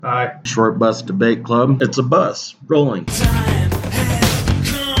Hi. Short Bus Debate Club. It's a bus rolling. I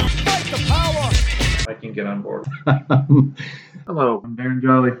can get on board. Hello, I'm Darren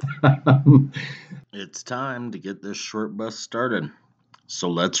Jolly. It's time to get this short bus started.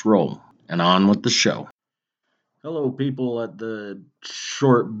 So let's roll and on with the show. Hello, people at the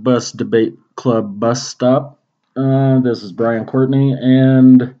Short Bus Debate Club bus stop. This is Brian Courtney,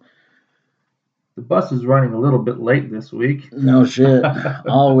 and The bus is running a little bit late this week. no shit,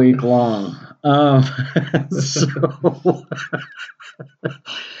 all week long. So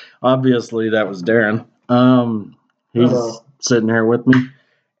obviously that was Darren. He's Hello. sitting here with me,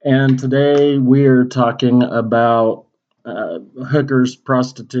 and today we are talking about hookers,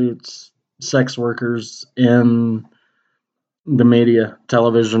 prostitutes, sex workers in the media,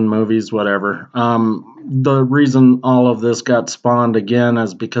 television, movies, whatever. The reason all of this got spawned again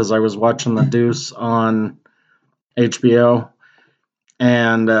is because I was watching The Deuce on HBO,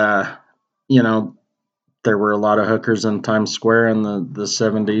 and there were a lot of hookers in Times Square in the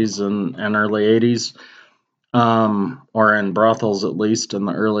 70s and early 80s, or in brothels at least in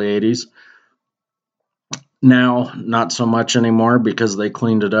the early 80s. Now, not so much anymore because they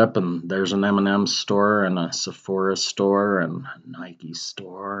cleaned it up, and there's an M&M store and a Sephora store and a Nike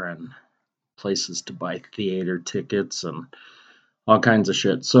store and places to buy theater tickets and all kinds of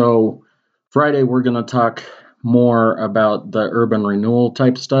shit. So Friday we're going to talk more about the urban renewal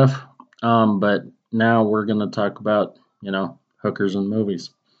type stuff, but now we're going to talk about, hookers in movies,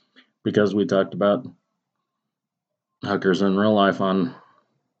 because we talked about hookers in real life on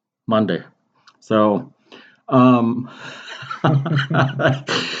Monday. So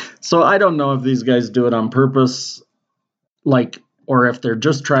so I don't know if these guys do it on purpose, or if they're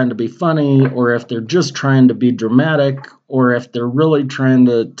just trying to be funny, or if they're just trying to be dramatic, or if they're really trying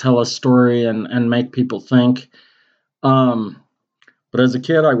to tell a story and make people think. But as a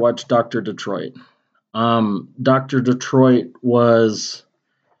kid, I watched Dr. Detroit. Dr. Detroit was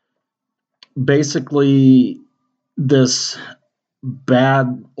basically this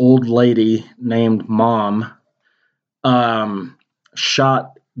bad old lady named Mom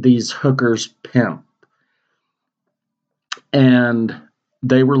shot these hookers pimp, and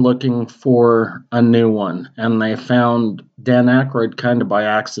they were looking for a new one, and they found Dan Aykroyd kind of by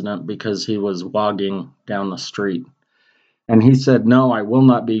accident because he was walking down the street, and he said, "No, I will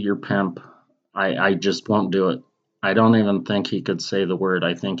not be your pimp. I just won't do it." I don't even think he could say the word.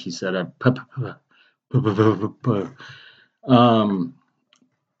 I think he said a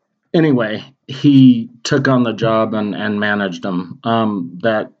anyway, he took on the job and managed them.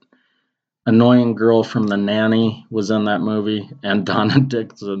 That annoying girl from The Nanny was in that movie, and Donna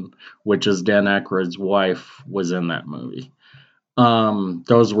Dixon, which is Dan Aykroyd's wife, was in that movie.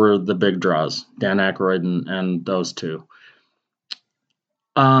 Those were the big draws, Dan Aykroyd and those two.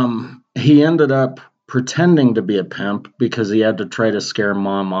 He ended up pretending to be a pimp because he had to try to scare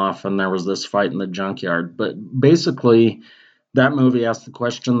Mom off, and there was this fight in the junkyard. But basically, that movie asked the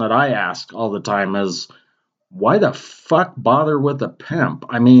question that I ask all the time is, why the fuck bother with a pimp?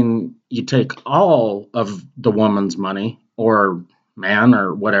 I mean, you take all of the woman's money, or man,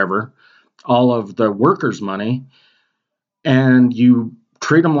 or whatever, all of the workers' money, and you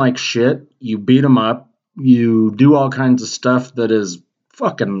treat them like shit, you beat them up, you do all kinds of stuff that is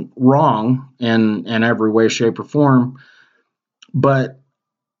fucking wrong in every way, shape, or form. But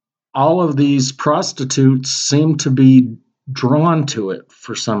all of these prostitutes seem to be drawn to it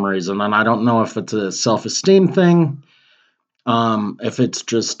for some reason, and I don't know if it's a self-esteem thing, if it's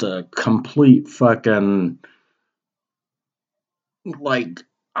just a complete fucking, like,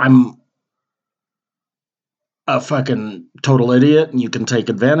 I'm a fucking total idiot and you can take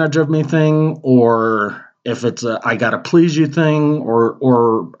advantage of me thing, or if it's a I gotta please you thing,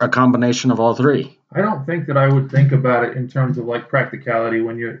 or a combination of all three. I don't think that I would think about it in terms of like practicality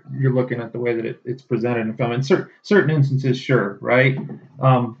when you're looking at the way that it's presented in film. In certain instances, sure, right?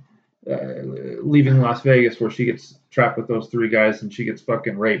 Leaving Las Vegas, where she gets trapped with those three guys and she gets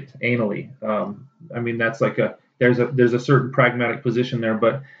fucking raped anally. I mean, that's like there's a certain pragmatic position there,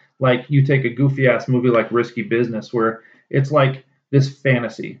 but like you take a goofy ass movie like Risky Business, where it's like this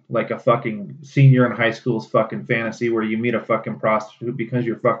fantasy, like a fucking senior in high school's fucking fantasy, where you meet a fucking prostitute because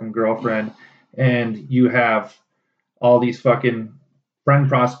your fucking girlfriend, and you have all these fucking friend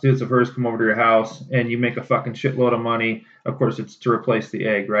prostitutes of hers come over to your house, and you make a fucking shitload of money. Of course, it's to replace the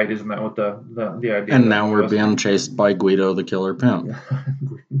egg, right? Isn't that what the idea? And now we're being chased by Guido the Killer Pimp.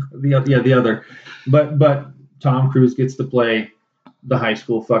 the other, but Tom Cruise gets to play the high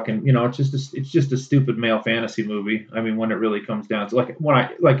school fucking, it's just a stupid male fantasy movie. I mean, when it really comes down to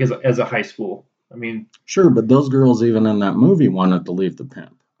as a high school, I mean, sure, but those girls even in that movie wanted to leave the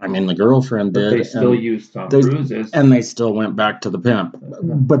pimp. I mean, the girlfriend But did. they still used Tom Cruise as... And they still went back to the pimp.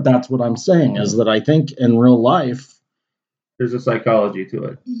 But that's what I'm saying, is that I think in real life, there's a psychology to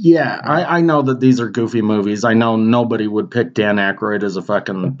it. Yeah, I know that these are goofy movies. I know nobody would pick Dan Aykroyd as a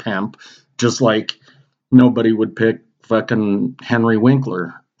fucking pimp, just like nobody would pick fucking Henry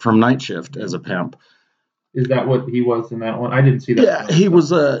Winkler from Night Shift as a pimp. Is that what he was in that one? I didn't see that. Yeah, he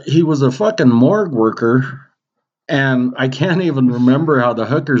was a fucking morgue worker, and I can't even remember how the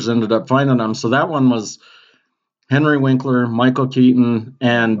hookers ended up finding him. So that one was Henry Winkler, Michael Keaton,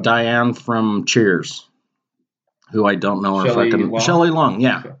 and Diane from Cheers, who I don't know. Shelley Long,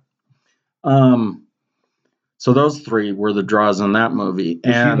 yeah. Okay. So those three were the draws in that movie.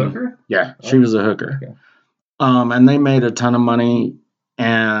 Was she a hooker? Yeah, she was a hooker. Okay. And they made a ton of money,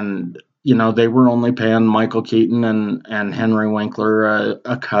 and they were only paying Michael Keaton and Henry Winkler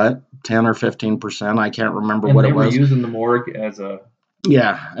a cut, 10 or 15%. I can't remember what it was. And they were using the morgue as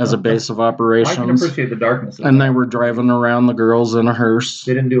a base of operations. I can appreciate the darkness of and that. They were driving around the girls in a hearse.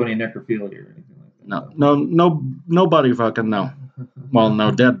 They didn't do any necrophilia or anything like that. No, nobody fucking no. Well,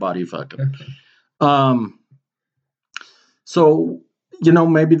 no dead body fucking. So,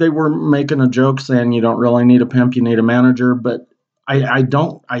 maybe they were making a joke saying you don't really need a pimp, you need a manager, but I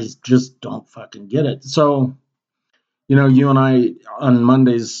just don't fucking get it. So, you and I, on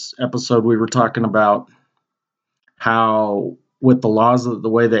Monday's episode, we were talking about how with the laws the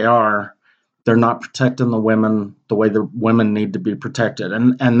way they are, they're not protecting the women the way the women need to be protected.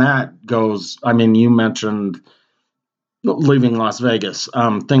 And that goes, you mentioned leaving Las Vegas,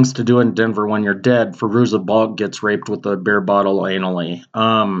 things to do in Denver when you're dead. Fairuza Balk gets raped with a beer bottle anally.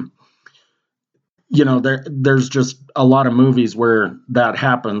 There's just a lot of movies where that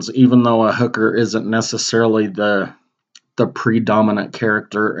happens, even though a hooker isn't necessarily the predominant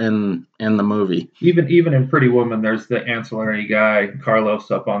character in the movie. Even in Pretty Woman, there's the ancillary guy,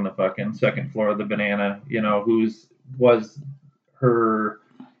 Carlos, up on the fucking second floor of the Banana, was her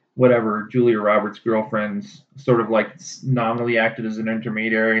whatever, Julia Roberts' girlfriend's sort of like nominally acted as an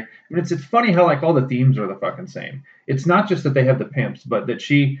intermediary. It's funny how like all the themes are the fucking same. It's not just that they have the pimps, but that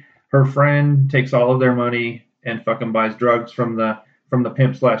her friend takes all of their money and fucking buys drugs from the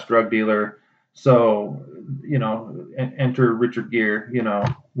pimp / drug dealer. So, enter Richard Gere,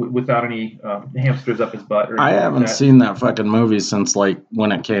 without any hamsters up his butt. I haven't seen that fucking movie since like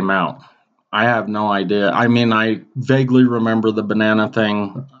when it came out. I have no idea. I vaguely remember the banana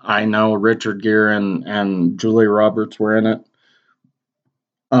thing. I know Richard Gere and Julia Roberts were in it.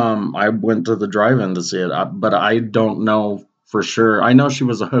 I went to the drive-in to see it, but I don't know for sure. I know she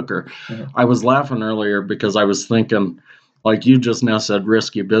was a hooker. Mm-hmm. I was laughing earlier because I was thinking, like you just now said,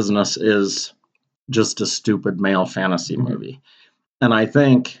 Risky Business is just a stupid male fantasy movie. And I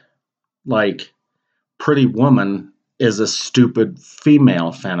think, like, Pretty Woman is a stupid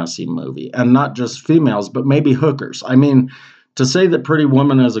female fantasy movie, and not just females, but maybe hookers. To say that Pretty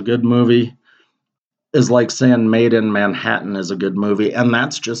Woman is a good movie is like saying Made in Manhattan is a good movie, and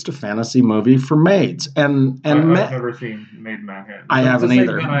that's just a fantasy movie for maids. And I've never seen Made in Manhattan. I haven't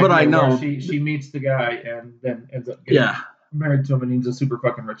either, but I know she meets the guy and then ends up getting married to him, and he's a super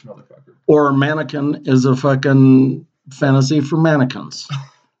fucking rich motherfucker. Or Mannequin is a fucking fantasy for mannequins.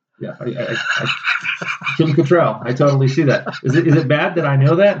 Yeah, Kim Cattrall. I totally see that. Is it bad that I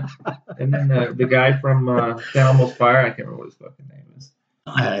know that? And then the guy from Almost Fire, I can't remember what his fucking name is.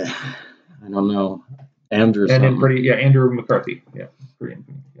 I don't know. Andrew. And then Andrew McCarthy. Yeah, pretty.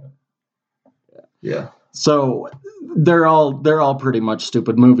 Yeah. So they're all pretty much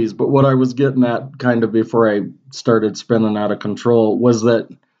stupid movies. But what I was getting at, kind of before I started spinning out of control, was that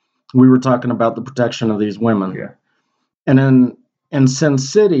we were talking about the protection of these women. Yeah. And in Sin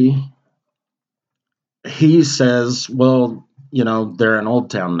City, he says, well, they're in Old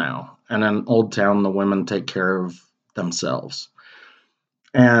Town now. And in Old Town, the women take care of themselves.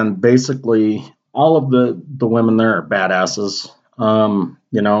 And basically, all of the women there are badasses.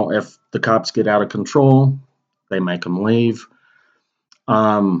 If the cops get out of control, they make them leave.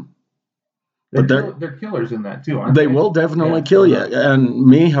 But they're killers in that, too, aren't they? They will definitely kill you. And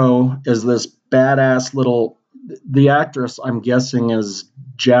Miho is this badass little... The actress, I'm guessing, is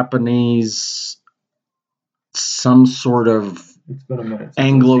Japanese, some sort of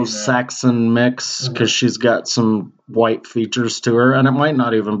Anglo-Saxon mix, because she's got some white features to her, and it might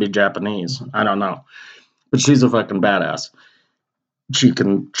not even be Japanese. I don't know. But she's a fucking badass. She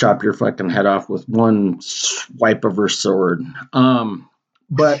can chop your fucking head off with one swipe of her sword.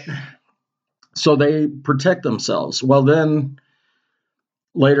 But so they protect themselves. Well, then...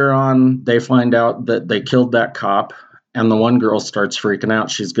 Later on, they find out that they killed that cop, and the one girl starts freaking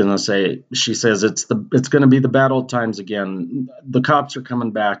out. She says it's going to be the bad old times again. The cops are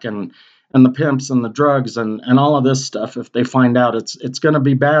coming back, and the pimps and the drugs and all of this stuff. If they find out, it's going to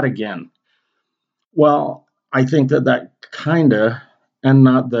be bad again. Well, I think that kind of, and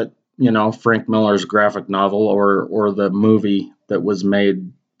not that, Frank Miller's graphic novel or the movie that was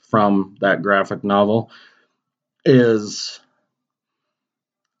made from that graphic novel is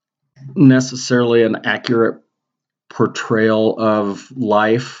necessarily an accurate portrayal of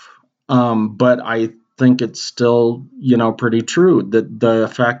life. But I think it's still, pretty true that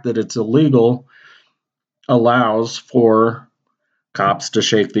the fact that it's illegal allows for cops to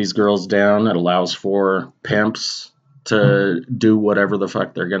shake these girls down. It allows for pimps to do whatever the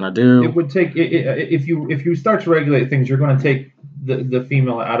fuck they're gonna do. It would take if you start to regulate things, you're going to take the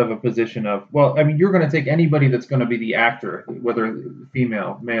female out of a position of, well, I mean, you're going to take anybody that's going to be the actor, whether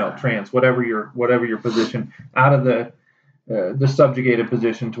female, male, trans, whatever your position, out of the subjugated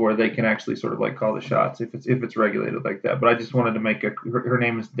position to where they can actually sort of like call the shots if it's regulated like that. But I just wanted to make her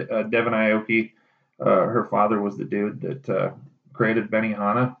name is Devon Aoki. Her father was the dude that created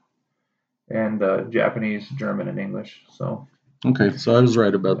Benihana, and Japanese, German, and English. So okay, so I was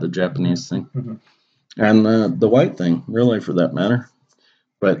right about the Japanese thing. Mm-hmm. And the white thing, really, for that matter.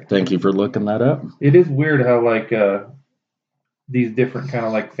 But thank you for looking that up. It is weird how like these different kind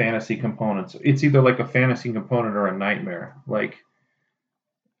of like fantasy components. It's either like a fantasy component or a nightmare. Like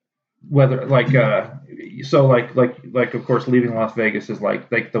whether like so like of course leaving Las Vegas is like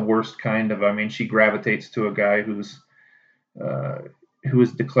the worst kind of. I mean, she gravitates to a guy who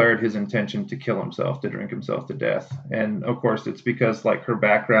has declared his intention to kill himself, to drink himself to death, and of course it's because like her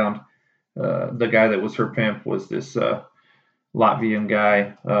background. The guy that was her pimp was this Latvian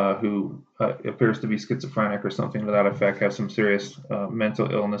guy who appears to be schizophrenic or something to that effect, has some serious mental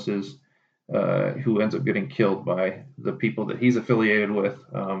illnesses, who ends up getting killed by the people that he's affiliated with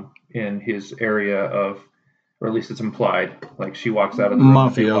in his area of, or at least it's implied, like she walks out of the room.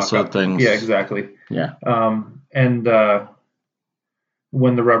 Mafioso things. Yeah, exactly. Yeah. And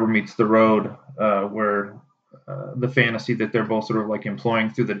when the rubber meets the road, where the fantasy that they're both sort of like employing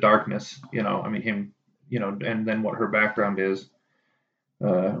through the darkness, I mean, him, and then what her background is,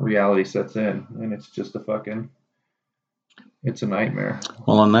 reality sets in, and it's just it's a nightmare.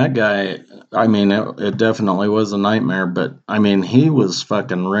 Well, and that guy, I mean, it definitely was a nightmare, but I mean, he was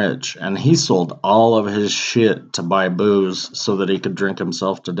fucking rich, and he sold all of his shit to buy booze so that he could drink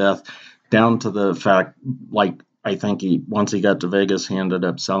himself to death, down to the fact, like, I think once he got to Vegas, he ended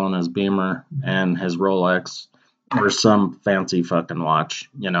up selling his Beamer and his Rolex or some fancy fucking watch,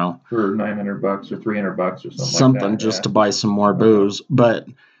 for $900 or $300 or something like that, just to buy some more booze. But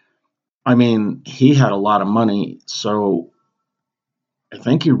I mean, he had a lot of money, so I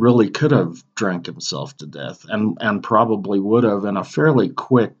think he really could have drank himself to death, and probably would have in a fairly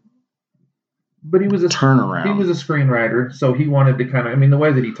quick. But he was a turnaround. He was a screenwriter, so he wanted to kind of. I mean, the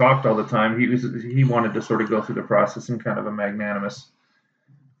way that he talked all the time, he wanted to sort of go through the process in kind of a magnanimous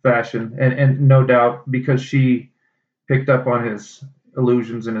fashion, and no doubt because she picked up on his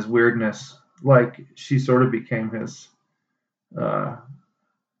illusions and his weirdness, like she sort of became his,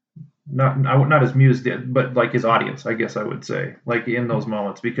 not his muse did, but like his audience, I guess I would say, like in those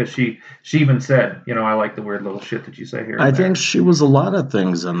moments, because she even said, I like the weird little shit that you say here. I think she was a lot of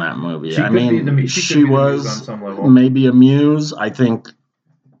things in that movie. She was on some level. Maybe a muse. I think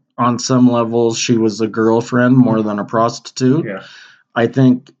on some levels she was a girlfriend more than a prostitute. Yeah. I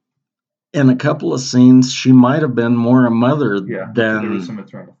think in a couple of scenes she might have been more a mother than. There was some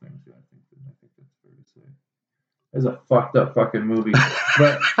maternal things. Yeah, I think that's fair to say. It's a fucked up fucking movie.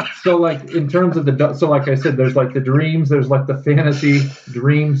 But so like in terms of like I said, there's like the dreams, there's like the fantasy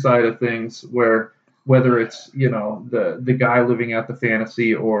dream side of things, where whether it's the guy living out the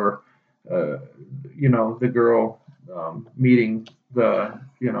fantasy or the girl meeting the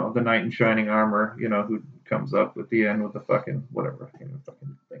the knight in shining armor, who comes up at the end with the fucking whatever. I can't even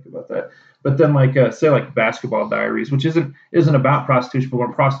fucking think about that. But then like say like Basketball Diaries, which isn't about prostitution, but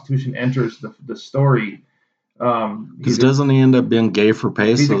when prostitution enters the story. Because doesn't he end up being gay for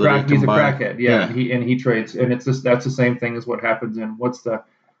pay? He's so a that he can buy... crackhead, yeah. He trades, and that's the same thing as what happens in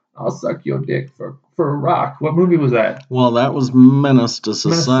I'll suck your dick for a rock. What movie was that? Well, that was Menace to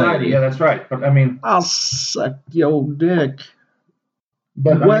Society. Yeah, that's right. But I mean, I'll suck your dick.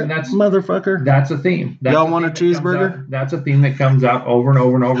 But what, I mean, that's motherfucker? That's a theme. Y'all want a cheeseburger? That's a theme that comes out over and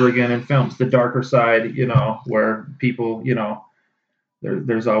over and over again in films. The darker side, where people,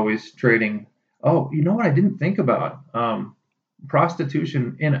 there's always trading. Oh, you know what I didn't think about?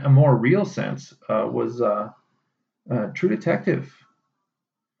 Prostitution in a more real sense was True Detective.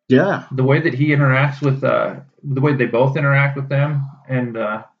 Yeah. The way that he interacts with the way they both interact with them, and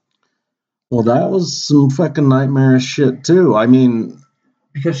Well, that was some fucking nightmarish shit too. I mean,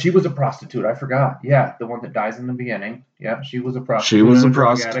 because she was a prostitute, I forgot. Yeah, the one that dies in the beginning. Yeah, she was a she prostitute was a and a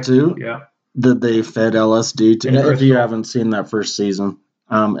drug addict. prostitute Yeah, that they fed LSD to. and If you Crystal. haven't seen that first season,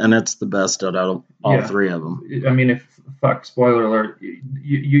 and it's the best out of all Yeah. three of them. I mean, if fuck, spoiler alert,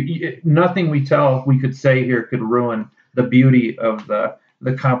 nothing we could say here could ruin the beauty of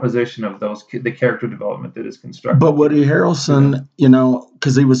the composition of the character development that is constructed. But Woody Harrelson, you know,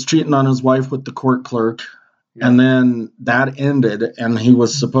 because he was cheating on his wife with the court clerk, Yeah. and then that ended, and he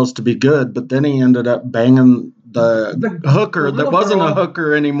was supposed to be good, but then he ended up banging the hooker the that little wasn't a girl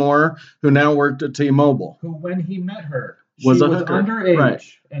hooker anymore, who now worked at T-Mobile. who, when he met her, Was she a was hooker. underage, Right.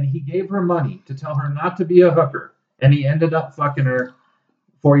 and he gave her money to tell her not to be a hooker, and he ended up fucking her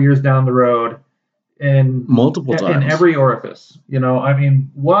 4 years down the road, and Multiple times. in every orifice. You know, I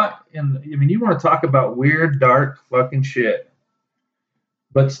mean, you want to talk about weird, dark fucking shit,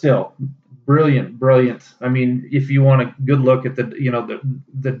 but still brilliant. I mean, if you want a good look at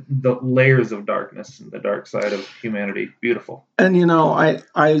the layers of darkness and the dark side of humanity, beautiful. And you know,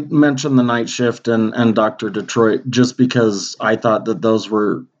 I mentioned The Night Shift and Dr. Detroit just because I thought that those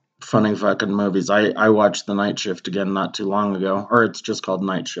were funny fucking movies. I watched The Night Shift again not too long ago, or it's just called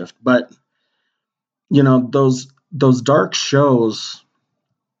Night Shift. But you know, those dark shows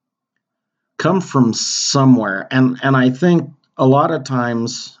come from somewhere, and I think a lot of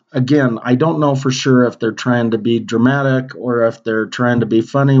times, again, I don't know for sure if they're trying to be dramatic or if they're trying to be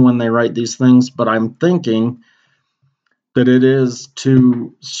funny when they write these things, but I'm thinking that it is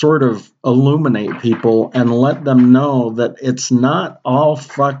to sort of illuminate people and let them know that it's not all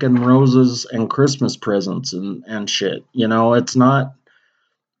fucking roses and Christmas presents and shit. You know, it's not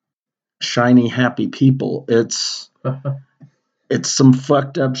shiny, happy people. It's some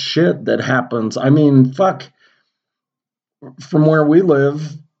fucked up shit that happens. I mean, fuck. From where we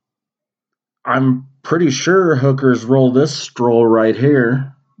live, I'm pretty sure hookers roll this stroll right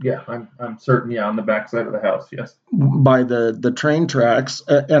here. Yeah, I'm certain. Yeah, on the backside of the house. Yes. By the train tracks,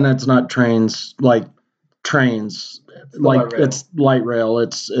 and it's not trains like trains, like it's light rail.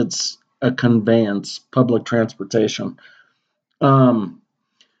 It's a conveyance, public transportation. And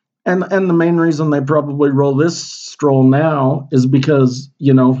the main reason they probably roll this stroll now is because,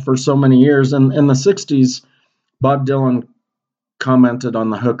 you know, for so many years in the 60s, Bob Dylan commented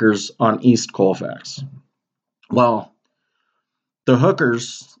on the hookers on East Colfax. Well, the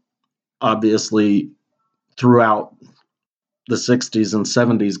hookers obviously throughout the 60s and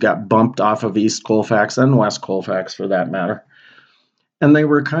 70s got bumped off of East Colfax and West Colfax for that matter. And they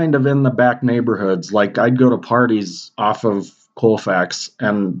were kind of in the back neighborhoods. Like I'd go to parties off of Colfax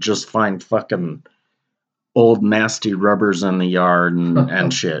and just find fucking old nasty rubbers in the yard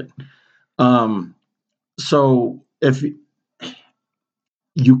and shit. So if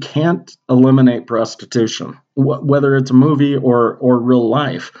you can't eliminate prostitution, whether it's a movie or real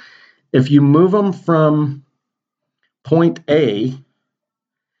life, if you move them from point A,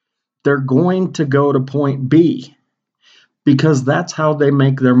 they're going to go to point B because that's how they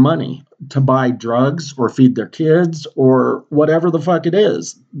make their money, to buy drugs or feed their kids or whatever the fuck it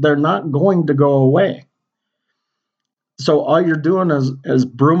is. They're not going to go away. So all you're doing is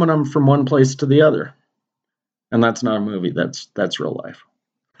brooming them from one place to the other. And that's not a movie. That's real life.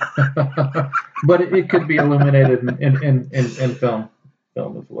 But it could be illuminated in film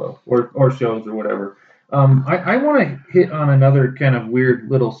as well, or shows or whatever. I want to hit on another kind of weird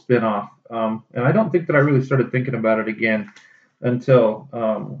little spin-off, and I don't think that I really started thinking about it again until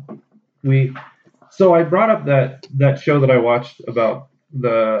So I brought up that show that I watched about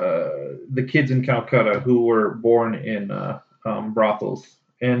the kids in Calcutta who were born in brothels,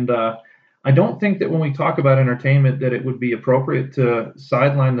 and I don't think that when we talk about entertainment that it would be appropriate to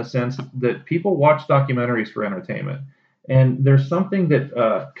sideline the sense that people watch documentaries for entertainment. And there's something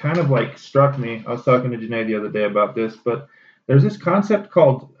that kind of like struck me. I was talking to Janae the other day about this, but there's this concept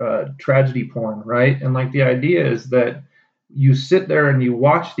called tragedy porn, right? And like the idea is that you sit there and you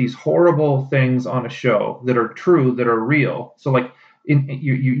watch these horrible things on a show that are true, that are real. So like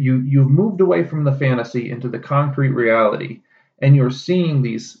you've moved away from the fantasy into the concrete reality. And you're seeing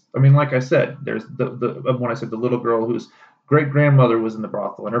these. I mean, like I said, there's when I said the little girl whose great grandmother was in the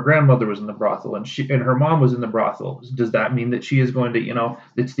brothel, and her grandmother was in the brothel, and her mom was in the brothel. Does that mean that she is going to,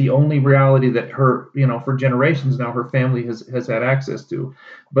 it's the only reality that her, for generations now, her family has had access to?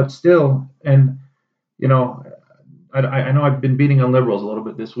 But still, and I know I've been beating on liberals a little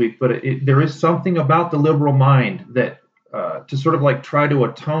bit this week, but there is something about the liberal mind that. To sort of like try to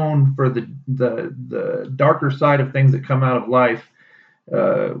atone for the darker side of things that come out of life,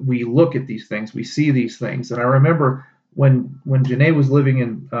 we look at these things, we see these things. And I remember when Janae was living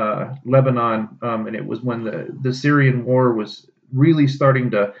in Lebanon, and it was when the Syrian war was really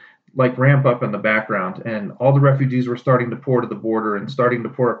starting to like ramp up in the background, and all the refugees were starting to pour to the border and starting to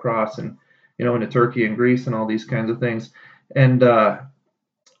pour across, and into Turkey and Greece and all these kinds of things. And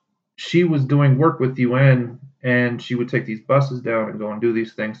she was doing work with UN, and she would take these buses down and go and do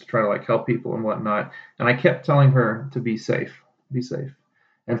these things to try to like help people and whatnot. And I kept telling her to be safe, be safe.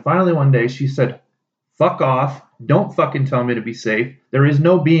 And finally one day she said, "Fuck off! Don't fucking tell me to be safe. There is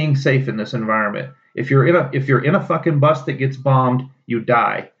no being safe in this environment. If you're in a fucking bus that gets bombed, you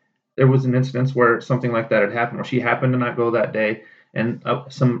die." There was an instance where something like that had happened, where she happened to not go that day, and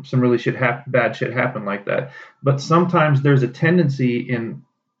some really bad shit happened like that. But sometimes there's a tendency in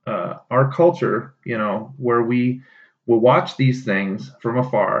our culture, where we will watch these things from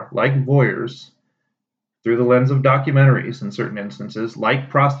afar, like voyeurs, through the lens of documentaries in certain instances, like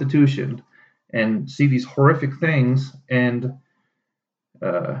prostitution, and see these horrific things, and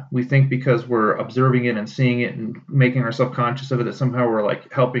we think because we're observing it and seeing it and making ourselves conscious of it that somehow we're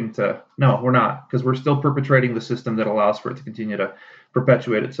like helping to. No, we're not, because we're still perpetrating the system that allows for it to continue to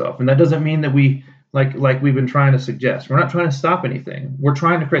perpetuate itself. And that doesn't mean that we like we've been trying to suggest. We're not trying to stop anything. We're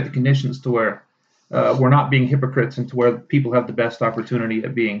trying to create the conditions to where we're not being hypocrites, and to where people have the best opportunity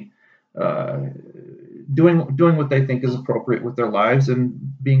at being doing what they think is appropriate with their lives and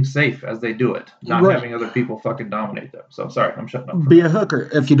being safe as they do it, not Right. having other people fucking dominate them. So sorry, I'm shutting up. Be a hooker.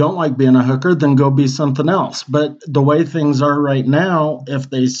 If you don't like being a hooker, then go be something else. But the way things are right now, if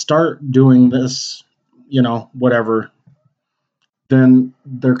they start doing this, whatever, then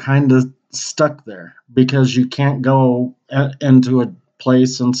they're kind of stuck there, because you can't go into a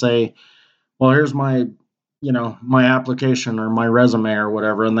place and say, well, here's my my application or my resume or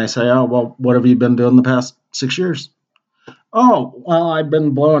whatever, and they say, oh, well, what have you been doing the past 6 years? Oh, well, I've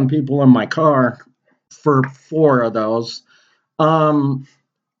been blowing people in my car for 4 of those. The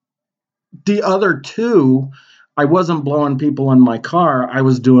other 2, I wasn't blowing people in my car. I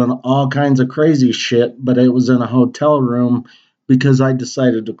was doing all kinds of crazy shit, but it was in a hotel room because I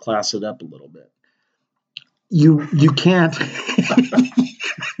decided to class it up a little bit. You can't.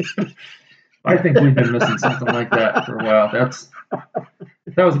 I think we've been missing something like that for a while.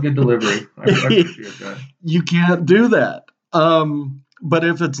 That was a good delivery. I appreciate that. You can't do that. But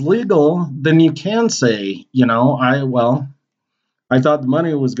if it's legal, then you can say, I thought the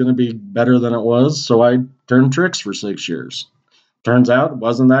money was going to be better than it was, so I turned tricks for 6 years. Turns out it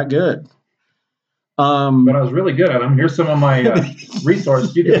wasn't that good. But I was really good at them. Here's some of my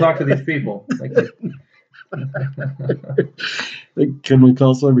resources. You can talk to these people. Thank you. Can we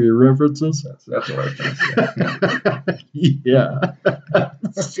call some of your references? That's what I was trying to say. Yeah.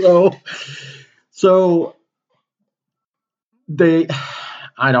 So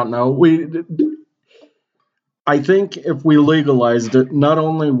I don't know. I think if we legalized it, not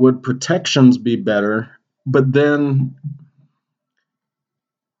only would protections be better, but then,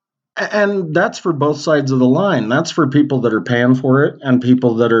 and that's for both sides of the line. That's for people that are paying for it and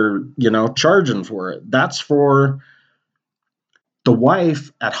people that are, charging for it. That's for the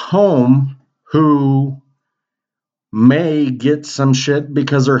wife at home who may get some shit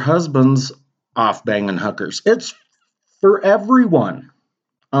because her husband's off banging hookers. It's for everyone.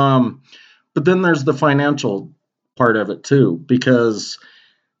 But then there's the financial part of it too, because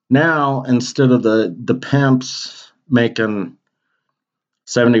now instead of the pimps making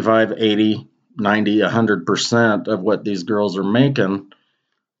 75, 80, 90, 100% of what these girls are making,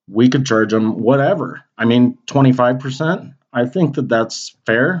 we could charge them whatever. I mean, 25%. I think that's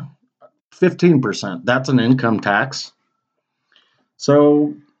fair. 15%. That's an income tax.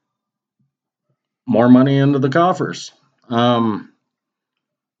 So more money into the coffers.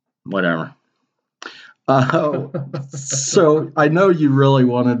 Whatever. So I know you really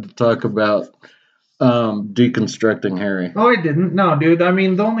wanted to talk about deconstructing Harry. Oh, I didn't. No, dude. I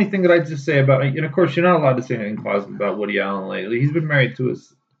mean, the only thing that I just say about, and of course, you're not allowed to say anything positive about Woody Allen lately. He's been married to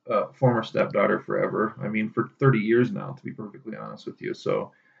his former stepdaughter forever. I mean, for 30 years now, to be perfectly honest with you.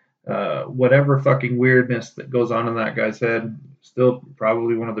 So whatever fucking weirdness that goes on in that guy's head, still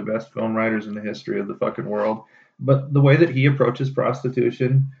probably one of the best film writers in the history of the fucking world. But the way that he approaches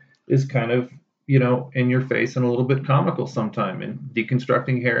prostitution is kind of, in your face and a little bit comical sometime. In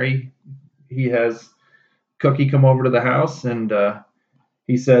Deconstructing Harry, he has Cookie come over to the house, and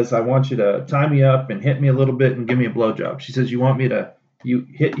he says, "I want you to tie me up and hit me a little bit and give me a blowjob." She says, "You want me to he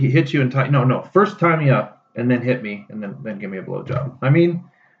hit you and tie? No. First tie me up and then hit me and then give me a blowjob." I mean,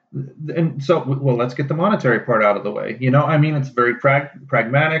 and so let's get the monetary part out of the way. I mean, it's very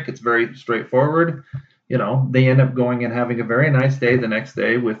pragmatic. It's very straightforward. they end up going and having a very nice day the next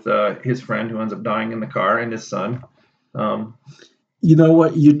day with his friend who ends up dying in the car and his son. You know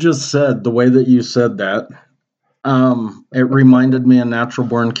what you just said, the way that you said that, it reminded me of Natural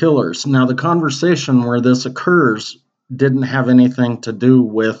Born Killers. Now, the conversation where this occurs didn't have anything to do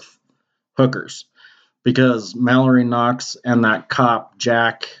with hookers because Mallory Knox and that cop,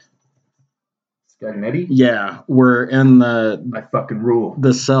 Jack Scagnetti? Yeah, were in I fucking rule.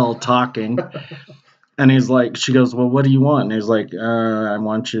 the cell talking. And he's like, she goes, well, what do you want? And he's like, I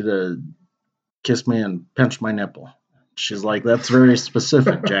want you to kiss me and pinch my nipple. She's like, that's very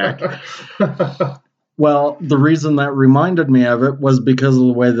specific, Jack. Well, the reason that reminded me of it was because of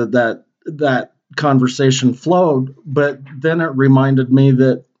the way that conversation flowed. But then it reminded me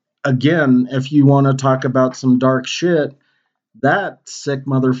that, again, if you want to talk about some dark shit, that sick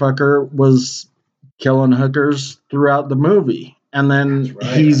motherfucker was killing hookers throughout the movie. And then That's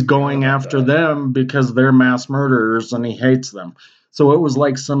right, he's I forgot going about after that. them because they're mass murderers and he hates them. So it was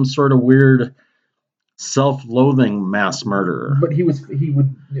like some sort of weird self-loathing mass murderer. But it was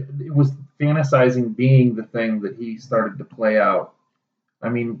fantasizing being the thing that he started to play out. I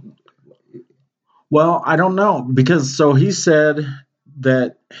mean, Well, I don't know because so he said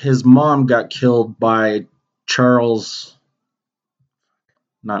that his mom got killed by Charles,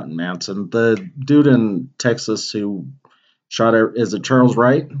 not Manson, the dude in Texas who shot her. Is it Charles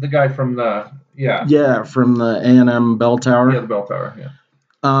Wright? the guy from the Yeah, from the A&M Bell Tower. the bell tower. Yeah.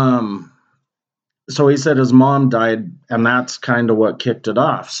 So he said his mom died, and that's kind of what kicked it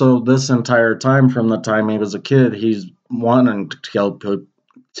off. So this entire time, from the time he was a kid, he's wanting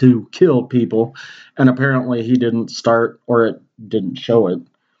to kill people, and apparently he didn't start, or it didn't show it,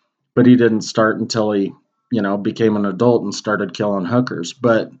 but he didn't start until he, became an adult and started killing hookers.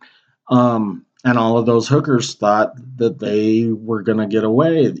 But and all of those hookers thought that they were going to get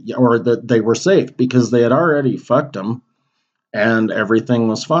away, or that they were safe because they had already fucked him, and everything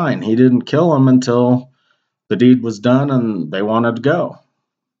was fine. He didn't kill them until the deed was done and they wanted to go.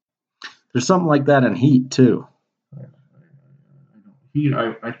 There's something like that in Heat too.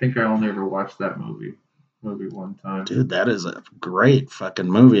 I think I only ever watched that movie one time. Dude, that is a great fucking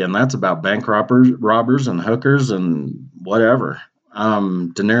movie, and that's about bank robbers and hookers and whatever. De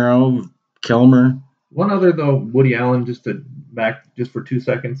Niro, Kilmer. One other though, Woody Allen, just for 2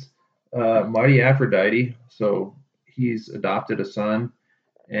 seconds. Mighty Aphrodite. So he's adopted a son,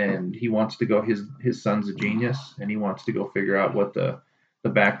 and he wants to go. His son's a genius, and he wants to go figure out what the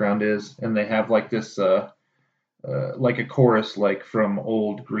background is. And they have like this, like a chorus, like from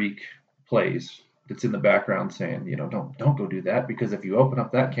old Greek plays, that's in the background saying, don't go do that, because if you open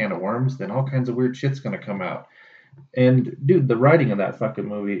up that can of worms, then all kinds of weird shit's gonna come out. And dude, the writing of that fucking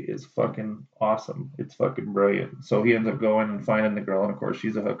movie is fucking awesome. It's fucking brilliant. So he ends up going and finding the girl, and of course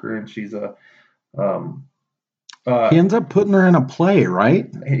she's a hooker, and she's a He ends up putting her in a play, right?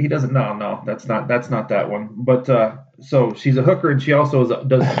 he doesn't. No, that's not that one. But so she's a hooker, and she also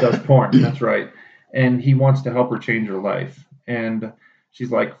does porn. That's right. And he wants to help her change her life, and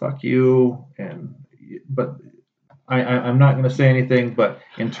she's like, "Fuck you." But I'm not gonna say anything. But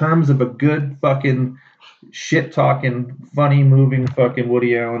in terms of a good fucking shit talking, funny, moving fucking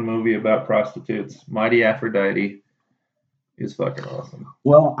Woody Allen movie about prostitutes, Mighty Aphrodite is fucking awesome.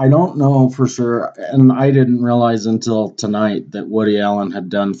 Well, I don't know for sure, and I didn't realize until tonight that Woody Allen had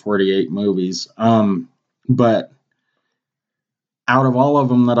done 48 movies. But out of all of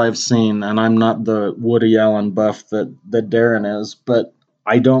them that I've seen, and I'm not the Woody Allen buff that Darren is, but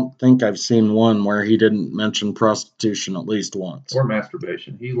I don't think I've seen one where he didn't mention prostitution at least once. Or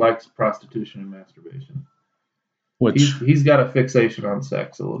masturbation. He likes prostitution and masturbation. Which he's got a fixation on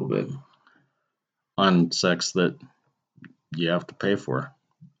sex a little bit. On sex that you have to pay for,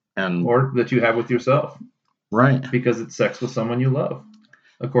 or that you have with yourself, right? Because it's sex with someone you love,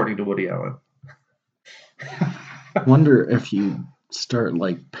 according to Woody Allen. I wonder if you start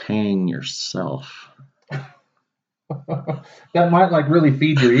like paying yourself. That might like really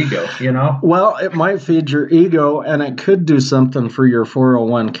feed your ego, Well, it might feed your ego, and it could do something for your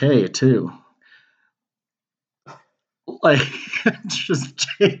 401k too. Like, just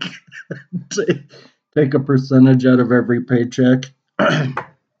take a percentage out of every paycheck.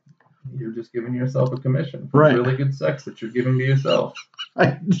 You're just giving yourself a commission for right. Really good sex that you're giving to yourself.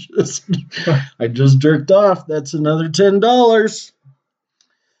 I just jerked off. That's another $10.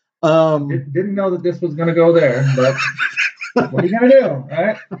 Didn't know that this was going to go there, but what are you going to do,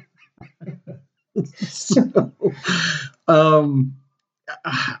 right? So,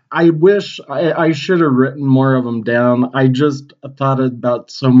 I wish I should have written more of them down. I just thought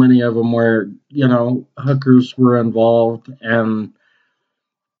about so many of them where, hookers were involved. And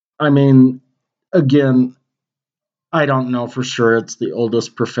I mean, again, I don't know for sure it's the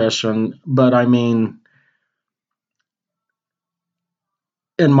oldest profession, but I mean,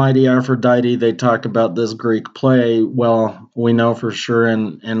 in Mighty Aphrodite, they talk about this Greek play. Well, we know for sure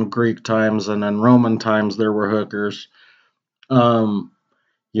in Greek times and in Roman times there were hookers. Game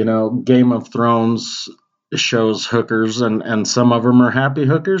of Thrones shows hookers, and some of them are happy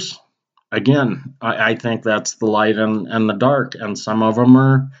hookers. Again, I think that's the light and the dark, and some of them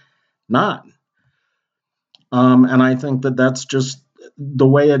are not. And I think that that's just the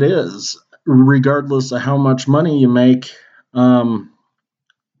way it is, regardless of how much money you make.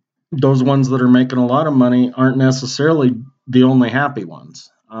 Those ones that are making a lot of money aren't necessarily the only happy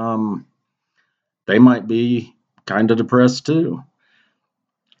ones. They might be kind of depressed too.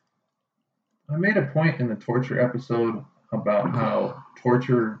 I made a point in the torture episode about how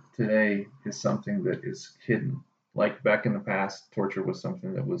torture today is something that is hidden. Like back in the past, torture was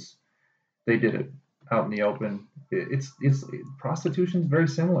something that was, they did it out in the open. It's prostitution is very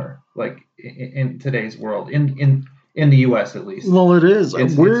similar. Like in today's world, in the U.S. at least. Well, it is.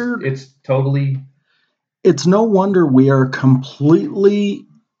 It's totally. It's no wonder we are completely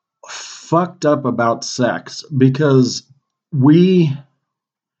fucked up about sex, because we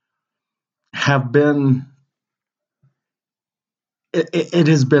have been. It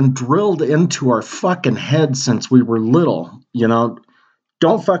has been drilled into our fucking head since we were little.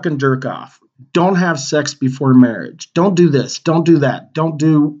 Don't fucking jerk off. Don't have sex before marriage. Don't do this. Don't do that. Don't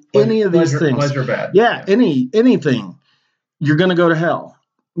do any of these things. Pleasure bad. Yeah, anything. You're going to go to hell.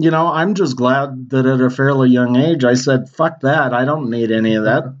 I'm just glad that at a fairly young age I said, fuck that. I don't need any of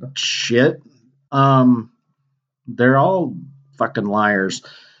that shit. They're all fucking liars.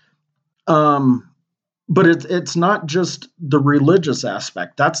 But it's not just the religious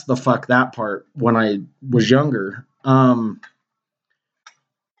aspect. That's the fuck that part when I was younger.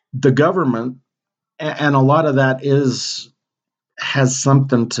 The government, and a lot of that has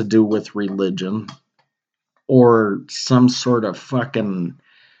something to do with religion or some sort of fucking,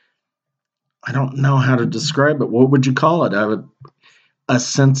 I don't know how to describe it. What would you call it? A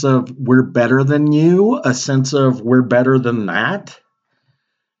sense of we're better than you, a sense of we're better than that.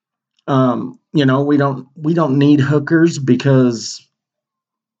 We don't need hookers because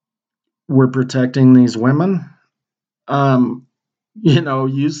we're protecting these women.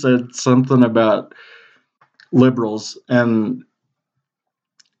 You said something about liberals, and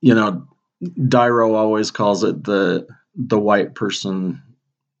Dyro always calls it the white person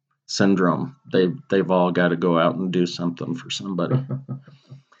syndrome. They've all got to go out and do something for somebody.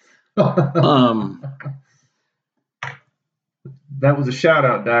 That was a shout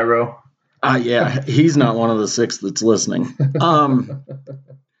out, Dyro. Yeah, he's not one of the 6 that's listening.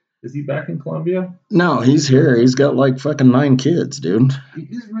 Is he back in Colombia? No, he's here. He's got like fucking 9 kids, dude. It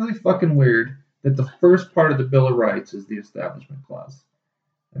is really fucking weird that the first part of the Bill of Rights is the Establishment Clause.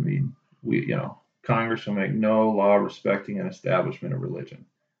 I mean, Congress will make no law respecting an establishment of religion,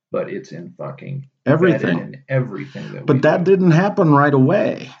 but it's in fucking everything. In everything but that didn't happen right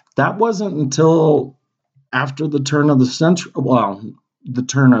away. That wasn't until after the turn of the century. Well, the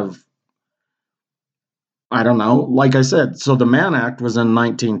turn of, I don't know, like I said, so the Mann Act was in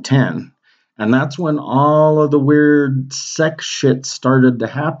 1910, and that's when all of the weird sex shit started to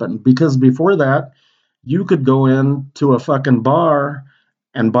happen, because before that, you could go into a fucking bar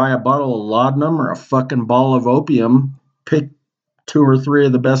and buy a bottle of laudanum or a fucking ball of opium, pick 2 or 3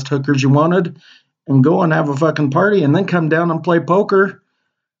 of the best hookers you wanted, and go and have a fucking party, and then come down and play poker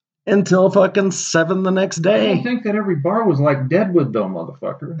until fucking 7 the next day. I don't think that every bar was like Deadwood, though,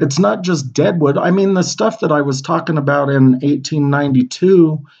 motherfucker. It's not just Deadwood. I mean, the stuff that I was talking about in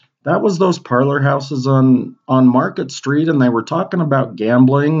 1892, that was those parlor houses on Market Street, and they were talking about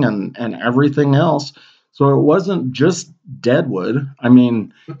gambling and everything else. So it wasn't just Deadwood. I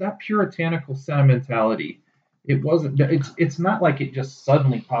mean, but that puritanical sentimentality, it wasn't. It's not like it just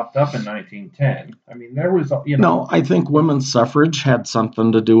suddenly popped up in 1910. I mean, there was, No, I think women's suffrage had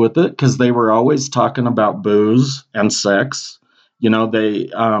something to do with it, because they were always talking about booze and sex. They,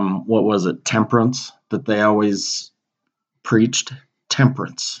 what was it, temperance, that they always preached?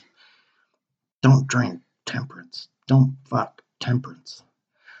 Temperance. Don't drink, temperance. Don't fuck, temperance.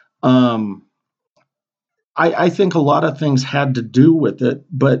 I think a lot of things had to do with it,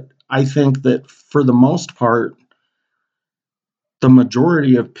 but I think that for the most part, the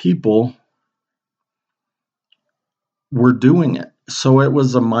majority of people were doing it. So it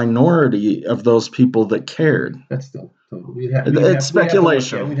was a minority of those people that cared. That's still, it's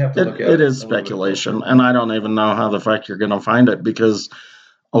speculation. It is speculation, and I don't even know how the fuck you're going to find it, because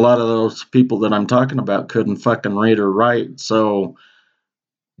a lot of those people that I'm talking about couldn't fucking read or write. So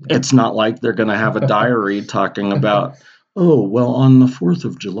It's not like they're going to have a diary talking about, oh, well, on the 4th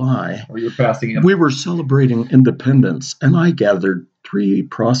of July, Or you're passing it. we were celebrating independence, and I gathered 3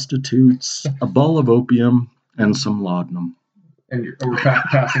 prostitutes, a ball of opium, and some laudanum. And we're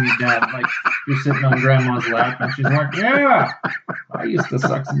passing it down. Like you're sitting on grandma's lap and she's like, yeah, I used to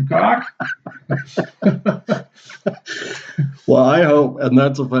suck some cock. Well, I hope, and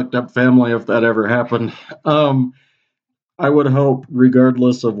that's a fucked up family if that ever happened. I would hope,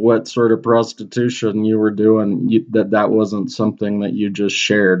 regardless of what sort of prostitution you were doing, that wasn't something that you just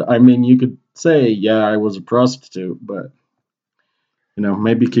shared. I mean, you could say, yeah, I was a prostitute, but,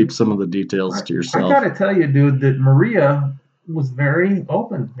 maybe keep some of the details to yourself. I got to tell you, dude, that Maria was very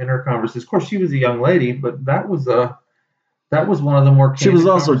open in her conversations. Of course, she was a young lady, but that was one of the more. She was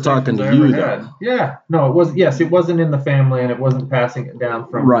also talking to you, though. Yeah, no, it was. Yes, it wasn't in the family, and it wasn't passing it down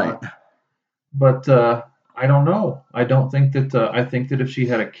from. Right. But I don't know. I don't think that. I think that if she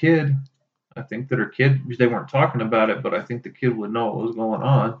had a kid, I think that her kid. They weren't talking about it, but I think the kid would know what was going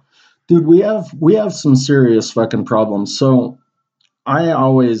on. Dude, we have some serious fucking problems. So, I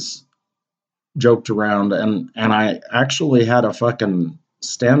always joked around, and I actually had a fucking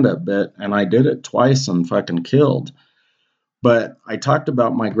stand-up bit, and I did it twice and fucking killed. But I talked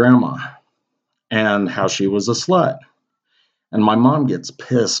about my grandma and how she was a slut. And my mom gets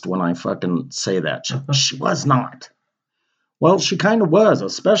pissed when I fucking say that. She was not. Well, she kind of was,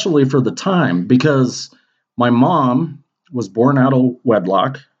 especially for the time, because my mom was born out of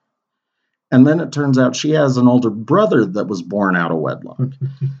wedlock. And then it turns out she has an older brother that was born out of wedlock.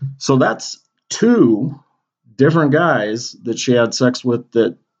 So that's 2 different guys that she had sex with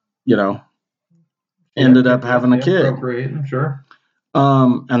that, ended up having a kid. Sure.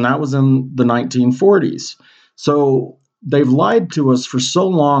 And that was in the 1940s. So they've lied to us for so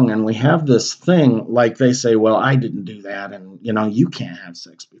long, and we have this thing, like they say, well, I didn't do that, and, you can't have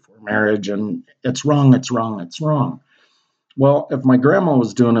sex before marriage, and it's wrong, it's wrong, it's wrong. Well, if my grandma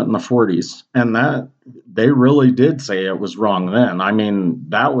was doing it in the 40s, and that they really did say it was wrong then. I mean,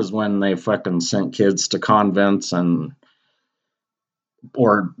 that was when they fucking sent kids to convents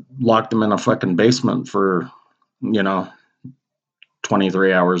or locked them in a fucking basement for,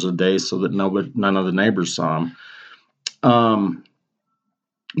 23 hours a day so that none of the neighbors saw them.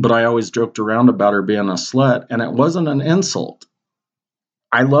 But I always joked around about her being a slut, and it wasn't an insult.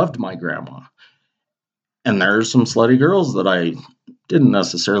 I loved my grandma. And there's some slutty girls that I didn't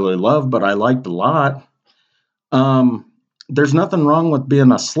necessarily love, but I liked a lot. There's nothing wrong with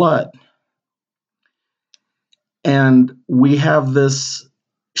being a slut. And we have this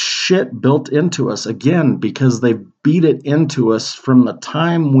shit built into us, again, because they beat it into us from the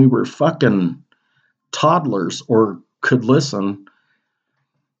time we were fucking toddlers or could listen,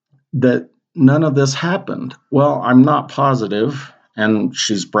 that none of this happened. Well, I'm not positive, and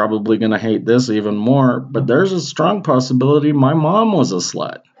she's probably going to hate this even more, but there's a strong possibility my mom was a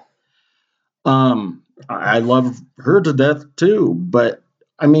slut. I love her to death too, but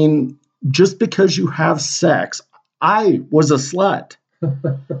I mean, just because you have sex, I was a slut.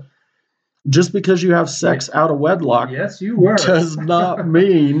 Just because you have sex out of wedlock, yes, you were, does not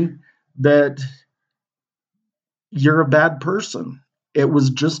mean that you're a bad person. It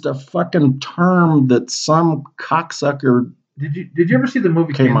was just a fucking term that some cocksucker. Did you ever see the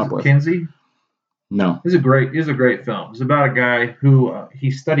movie came up with? Kinsey? No. It's a great film. It's about a guy who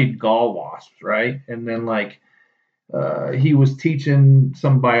he studied gall wasps, right? And then he was teaching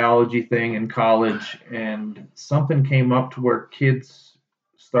some biology thing in college, and something came up to where kids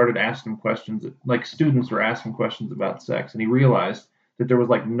started asking questions, like students were asking questions about sex, and he realized that there was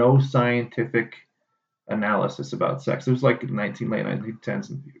no scientific analysis about sex. It was late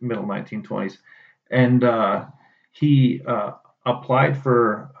 1910s, middle 1920s, and he applied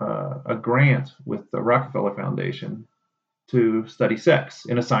for a grant with the Rockefeller Foundation to study sex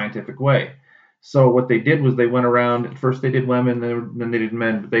in a scientific way. So what they did was they went around. At first they did women, then they did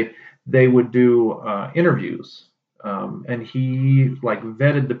men. But they would do interviews, and he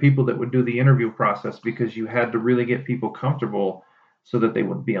vetted the people that would do the interview process, because you had to really get people comfortable so that they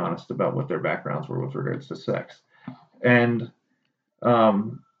would be honest about what their backgrounds were with regards to sex. And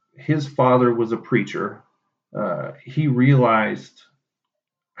his father was a preacher. He realized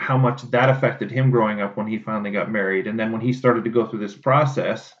how much that affected him growing up when he finally got married, and then when he started to go through this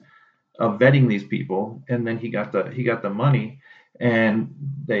process of vetting these people, and then he got the money, and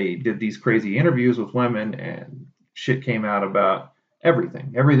they did these crazy interviews with women, and shit came out about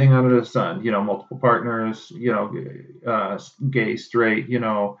everything under the sun, multiple partners, gay, straight,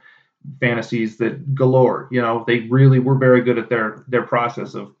 fantasies that galore. They really were very good at their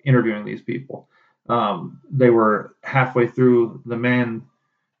process of interviewing these people. They were halfway through, the man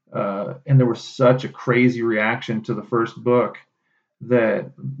and there was such a crazy reaction to the first book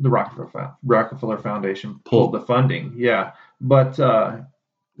that the Rockefeller Foundation pulled the funding. Yeah, but I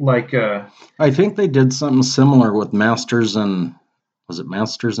think they did something similar with Masters and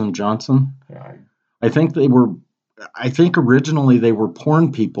Johnson? Yeah, I think originally they were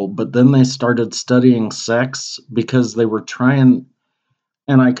porn people, but then they started studying sex because they were trying,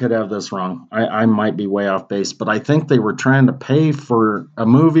 and I could have this wrong. I might be way off base, but I think they were trying to pay for a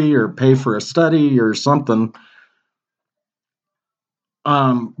movie or pay for a study or something.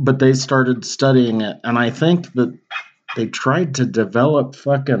 But they started studying it, and I think that they tried to develop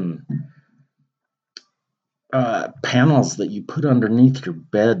fucking panels that you put underneath your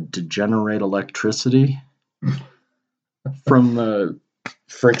bed to generate electricity from the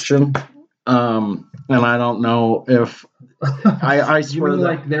friction. And I don't know if I you mean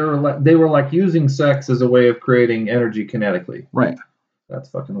like they were like using sex as a way of creating energy kinetically. Right. That's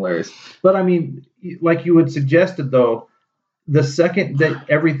fucking hilarious. But I mean, like you had suggested though, the second that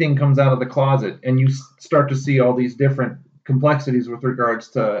everything comes out of the closet and you start to see all these different complexities with regards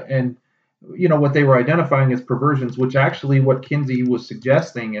to, and you know what they were identifying as perversions, which actually what Kinsey was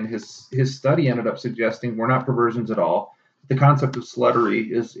suggesting and his study ended up suggesting were not perversions at all. The concept of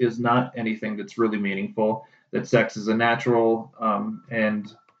sluttery is not anything that's really meaningful. That sex is a natural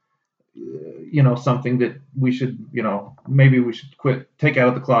and something that we should maybe we should take out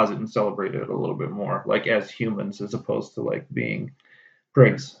of the closet and celebrate it a little bit more, like as humans, as opposed to like being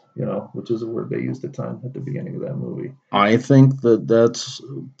prigs, which is a word they used at the beginning of that movie. I think that's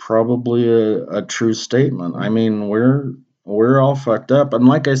probably a true statement. I mean, we're all fucked up, and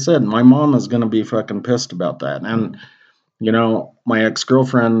like I said, my mom is gonna be fucking pissed about that. And my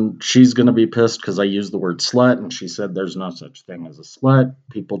ex-girlfriend, she's gonna be pissed because I used the word slut, and she said there's no such thing as a slut.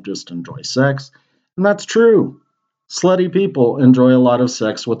 People just enjoy sex, and that's true. Slutty people enjoy a lot of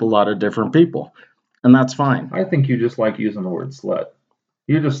sex with a lot of different people, and that's fine. I think you just like using the word slut.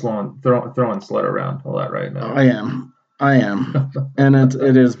 You're just throwing slut around a lot right now. I am. And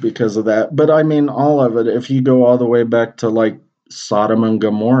it is because of that. But I mean, all of it, if you go all the way back to like Sodom and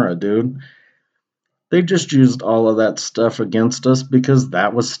Gomorrah, dude, they just used all of that stuff against us because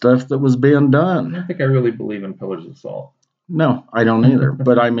that was stuff that was being done. I don't think I really believe in pillars of salt. No, I don't either.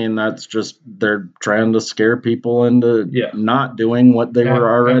 But I mean, that's just, they're trying to scare people into not doing what they were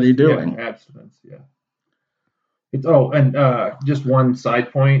already doing. Yeah, abstinence, yeah. Just one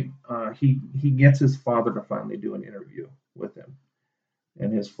side point. He gets his father to finally do an interview with him.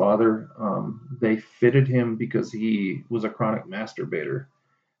 And his father, they fitted him because he was a chronic masturbator.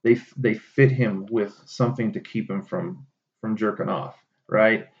 They fit him with something to keep him from jerking off,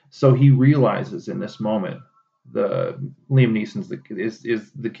 right? So he realizes in this moment, the Liam Neeson's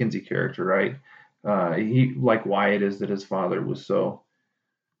is the Kinsey character, right? He, like Wyatt, is that his father was so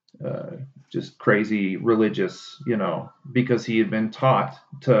just crazy religious, because he had been taught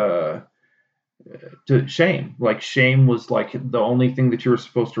to shame. Like shame was like the only thing that you were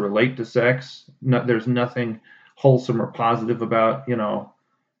supposed to relate to sex. There's nothing wholesome or positive about,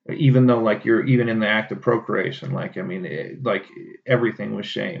 even though like you're even in the act of procreation. Like I mean, like everything was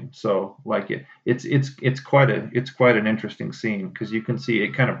shame. So like it's quite an interesting scene because you can see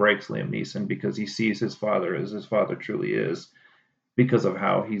it kind of breaks Liam Neeson because he sees his father as his father truly is, because of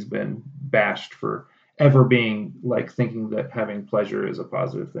how he's been bashed for ever being like thinking that having pleasure is a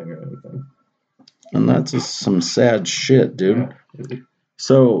positive thing or anything. And that's just some sad shit, dude. Yeah.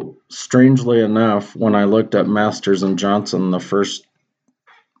 So, strangely enough, when I looked at Masters and Johnson, the first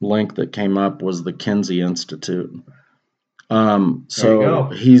link that came up was the Kinsey Institute. So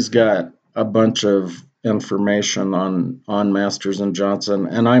he's got a bunch of information on Masters and Johnson,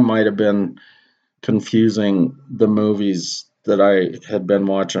 and I might have been confusing the movies that I had been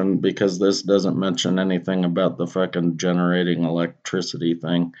watching because this doesn't mention anything about the fucking generating electricity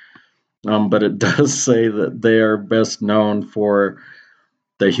thing. But it does say that they are best known for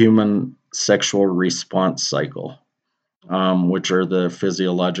the human sexual response cycle, which are the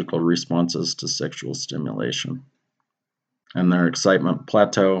physiological responses to sexual stimulation. And their excitement,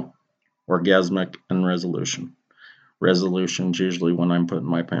 plateau, orgasmic, and resolution. Resolution's usually when I'm putting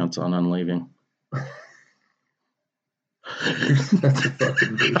my pants on and leaving. That's a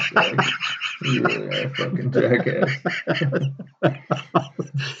fucking douchebag. You really are a fucking jackass.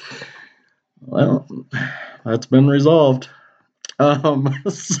 Well, that's been resolved.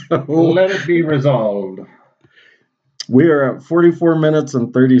 So let it be resolved. We are at 44 minutes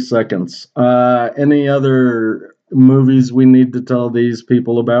and 30 seconds. Any other movies we need to tell these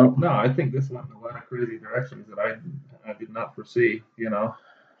people about? No, I think this went in a lot of crazy directions that I did not foresee,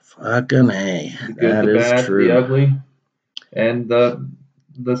 Fucking A. The good, the bad, true. The ugly, and the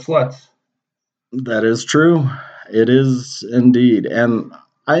the sluts. That is true. It is indeed. And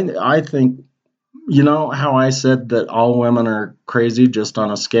I think, you know how I said that all women are crazy just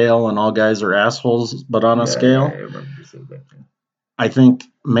on a scale and all guys are assholes but on a scale? I remember you said that. Yeah. I think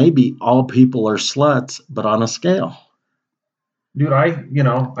maybe all people are sluts but on a scale. Dude, I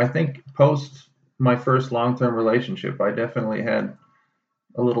think post my first long-term relationship, I definitely had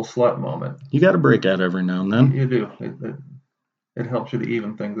a little slut moment. You got to break out every now and then. You do. It helps you to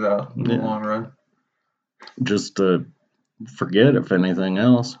even things out in the long run. Just to forget, if anything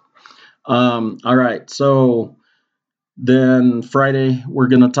else. All right, so then Friday we're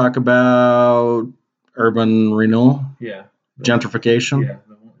going to talk about urban renewal. Yeah. Gentrification. Yeah,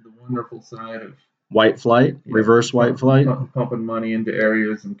 the wonderful side of white flight, reverse white flight. Pumping money into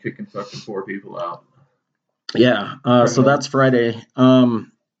areas and kicking fucking poor people out. Yeah, so that's Friday.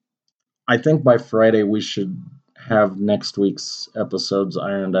 I think by Friday we should have next week's episodes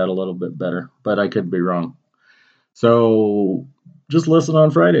ironed out a little bit better, but I could be wrong. So just listen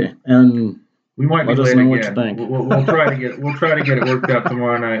on Friday and we might let be us late know again. what you think. We'll try to get it worked out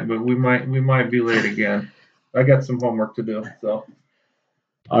tomorrow night, but we might be late again. I got some homework to do. So.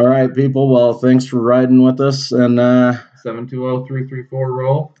 All right, people. Well, thanks for riding with us. And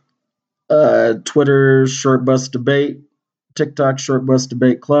 720-334-ROLL. Twitter Short Bus Debate, TikTok Short Bus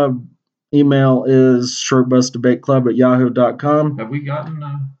Debate Club. Email is shortbusdebateclub@yahoo.com. Have we gotten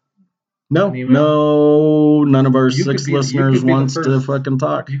No, none of our 6 listeners wants to fucking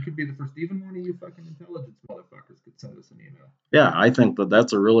talk. You could be the first. Even one of you fucking intelligence motherfuckers could send us an email. Yeah, I think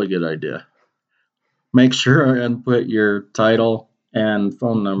that's a really good idea. Make sure and put your title and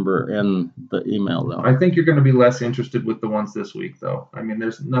phone number in the email, though. I think you're going to be less interested with the ones this week, though. I mean,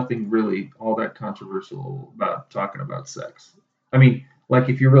 there's nothing really all that controversial about talking about sex. I mean, like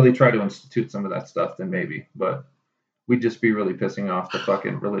if you really try to institute some of that stuff, then maybe, but we'd just be really pissing off the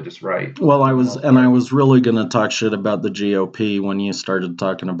fucking religious right. Well, I was really going to talk shit about the GOP when you started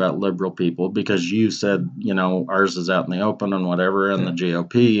talking about liberal people, because you said, ours is out in the open and whatever, and the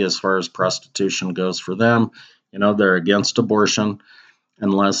GOP, as far as prostitution goes for them, they're against abortion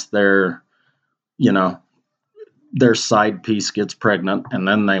unless their side piece gets pregnant and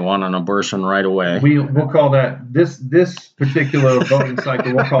then they want an abortion right away. We'll call that this particular voting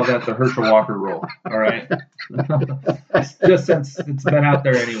cycle. We'll call that the Herschel Walker rule. All right, just since it's been out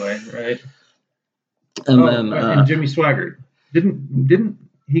there anyway, right? And Jimmy Swaggart didn't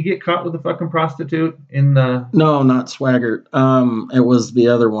he get caught with a fucking prostitute in the? No, not Swaggart. It was the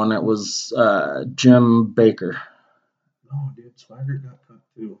other one. It was Jim Baker. Oh, dude, Swaggart got caught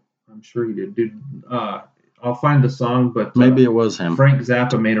too. I'm sure he did, dude. I'll find the song, but maybe it was him. Frank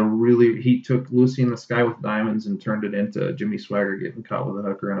Zappa he took Lucy in the Sky with Diamonds and turned it into Jimmy Swaggart getting caught with a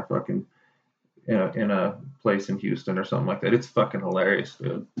hooker in a fucking in a place in Houston or something like that. It's fucking hilarious,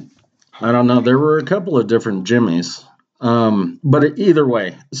 dude. I don't know. There were a couple of different Jimmys, but either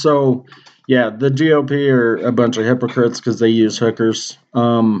way. So yeah, the GOP are a bunch of hypocrites because they use hookers,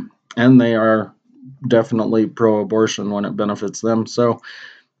 and they are definitely pro-abortion when it benefits them. So.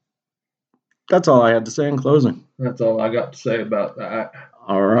 That's all I had to say in closing. That's all I got to say about that.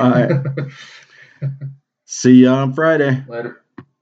 All right. See you on Friday. Later.